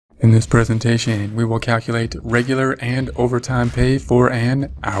In this presentation, we will calculate regular and overtime pay for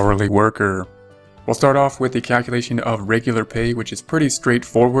an hourly worker. We'll start off with the calculation of regular pay, which is pretty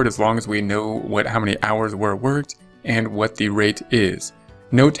straightforward as long as we know how many hours were worked and what the rate is.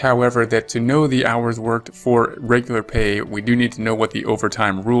 Note, however, that to know the hours worked for regular pay, we do need to know what the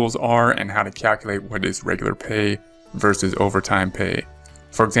overtime rules are and how to calculate what is regular pay versus overtime pay.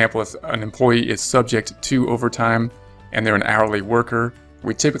 For example, if an employee is subject to overtime and they're an hourly worker,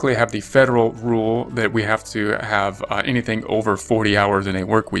 we typically have the federal rule that we have to have anything over 40 hours in a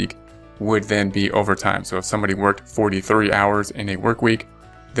work week would then be overtime. So if somebody worked 43 hours in a work week,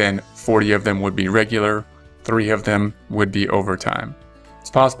 then 40 of them would be regular, 3 of them would be overtime.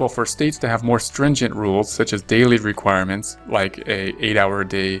 It's possible for states to have more stringent rules, such as daily requirements, like a 8-hour a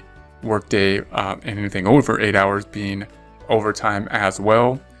day work day, and anything over 8 hours being overtime as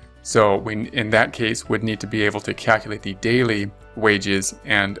well. So we, in that case, would need to be able to calculate the daily wages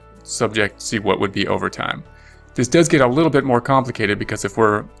and subject to what would be overtime. This does get a little bit more complicated because if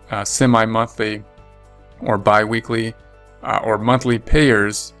we're semi-monthly or bi-weekly or monthly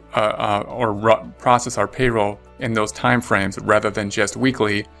payers or process our payroll in those time frames rather than just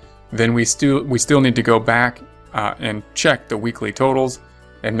weekly, then we still need to go back and check the weekly totals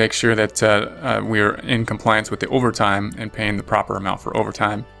and make sure that we're in compliance with the overtime and paying the proper amount for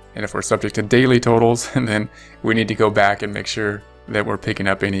overtime. And if we're subject to daily totals, then we need to go back and make sure that we're picking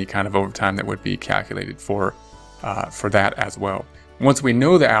up any kind of overtime that would be calculated for that as well. Once we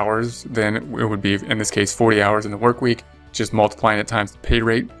know the hours, then it would be, in this case, 40 hours in the work week, just multiplying it times the pay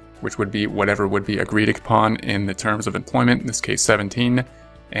rate, which would be whatever would be agreed upon in the terms of employment, in this case 17,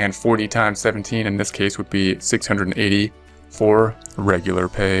 and 40 times 17 in this case would be 680 for regular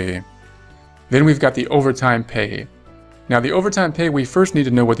pay. Then we've got the overtime pay. Now the overtime pay, we first need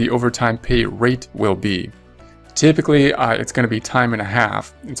to know what the overtime pay rate will be. Typically, it's going to be time and a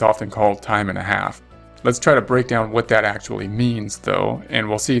half. It's often called time and a half. Let's try to break down what that actually means though, and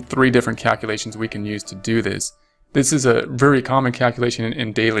we'll see 3 different calculations we can use to do this. This is a very common calculation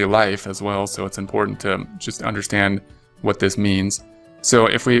in daily life as well, so it's important to just understand what this means. So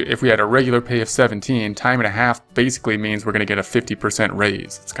if we had a regular pay of 17, time and a half basically means we're going to get a 50%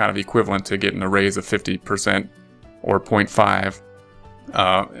 raise. It's kind of equivalent to getting a raise of 50% or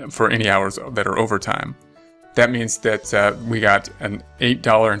 0.5 for any hours that are overtime. That means that we got an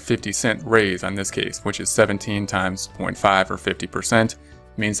 $8.50 raise on this case, which is 17 times 0.5 or 50%,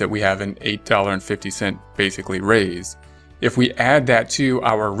 means that we have an $8.50 basically raise. If we add that to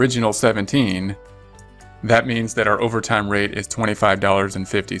our original 17, that means that our overtime rate is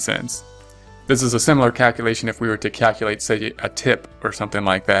 $25.50. This is a similar calculation if we were to calculate, say, a tip or something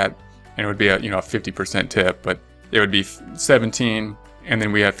like that, and it would be a 50% tip, but it would be 17, and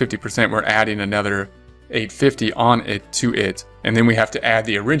then we have 50%. We're adding another $8.50 on it to it, and then we have to add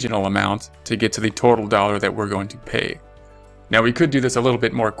the original amount to get to the total dollar that we're going to pay. Now we could do this a little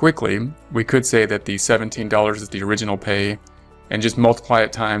bit more quickly. We could say that the $17 is the original pay, and just multiply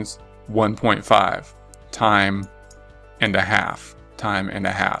it times 1.5, time and a half, time and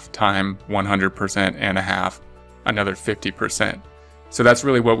a half, time 100% and a half, another 50%. So that's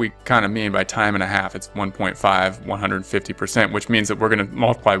really what we kind of mean by time and a half. It's 1.5, 150%, which means that we're going to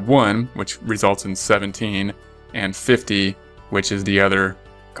multiply 1, which results in 17, and 50, which is the other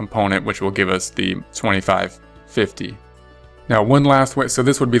component, which will give us the 25.50. Now one last way, so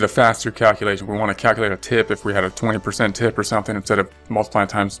this would be the faster calculation. We want to calculate a tip if we had a 20% tip or something. Instead of multiplying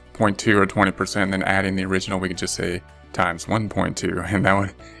times 0.2 or 20% and then adding the original, we could just say times 1.2, and that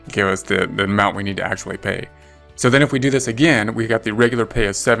would give us the amount we need to actually pay. So then if we do this again, we got the regular pay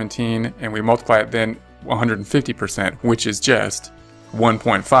of 17, and we multiply it then 150%, which is just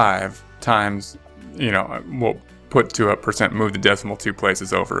 1.5 times, we'll put to a percent, move the decimal 2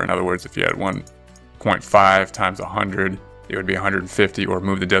 places over. In other words, if you had 1.5 times 100, it would be 150, or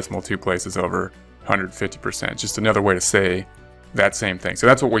move the decimal 2 places over, 150%. Just another way to say that same thing. So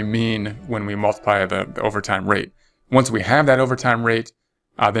that's what we mean when we multiply the overtime rate. Once we have that overtime rate,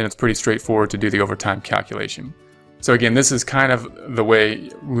 then it's pretty straightforward to do the overtime calculation. So again, this is kind of the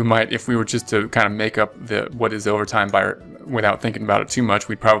way we might, if we were just to kind of make up what is overtime without thinking about it too much,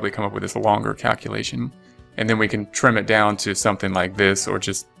 we'd probably come up with this longer calculation. And then we can trim it down to something like this, or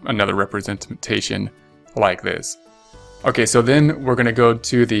just another representation like this. Okay, so then we're going to go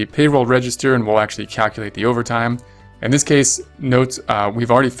to the payroll register and we'll actually calculate the overtime. In this case, note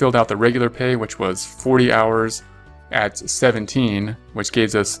we've already filled out the regular pay, which was 40 hours at 17, which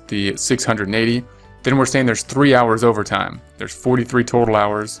gives us the 680. Then we're saying there's 3 hours overtime. There's 43 total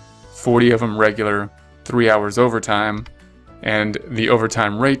hours, 40 of them regular, 3 hours overtime, and the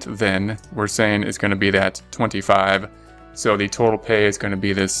overtime rate then we're saying is going to be that 25 So the total pay is going to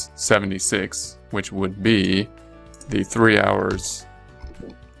be this 76, which would be the 3 hours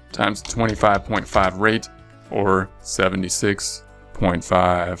times 25.5 rate, or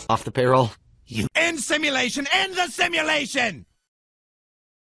 76.5. Off the payroll. End simulation! End the simulation!